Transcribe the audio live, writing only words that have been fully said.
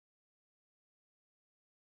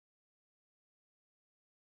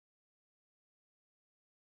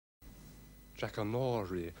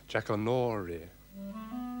JKNRY, JKNRY.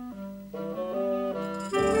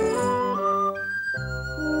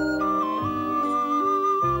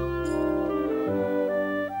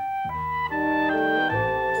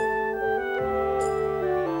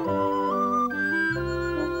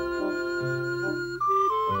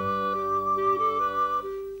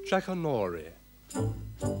 JKNRY.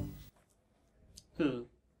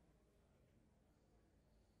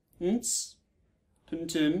 Once, upon a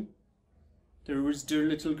time, there was a dear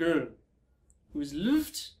little girl who was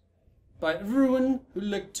loved by everyone who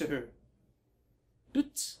liked her,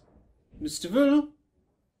 but most of all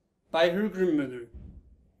by her grandmother.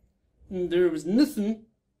 And there was nothing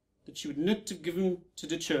that she would not have given to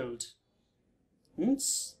the child.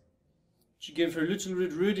 Once, she gave her little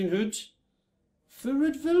Red Riding Hood for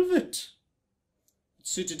red velvet. It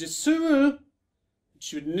suited her so well that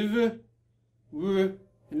she would never wear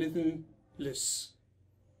anything less.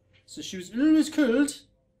 So she was always called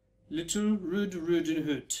Little Red Riding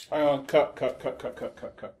Hood. Hang on, cut.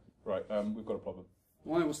 Right, we've got a problem.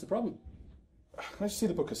 Why? What's the problem? Can I just see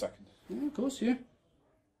the book a second? Yeah, of course, yeah.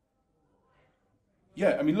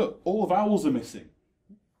 Yeah, I mean, look, all the vowels are missing.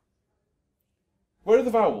 Where are the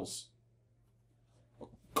vowels?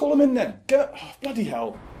 Call them in then. Get... Oh, bloody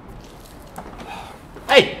hell.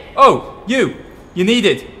 Hey! Oh, you! You're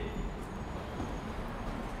needed.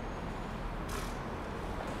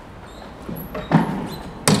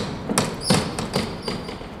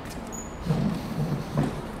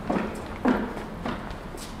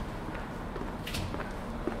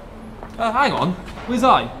 Hang on. Where's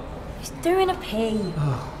I? He's doing a pee.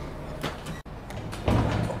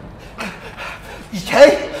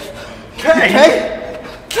 Kay? Kay?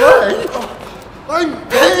 Kay? I'm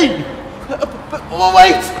peeing! But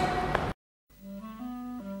wait!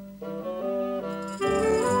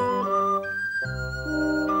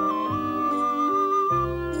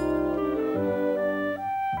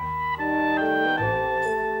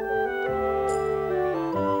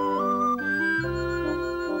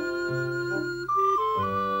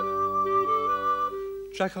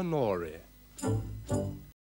 JKNRY.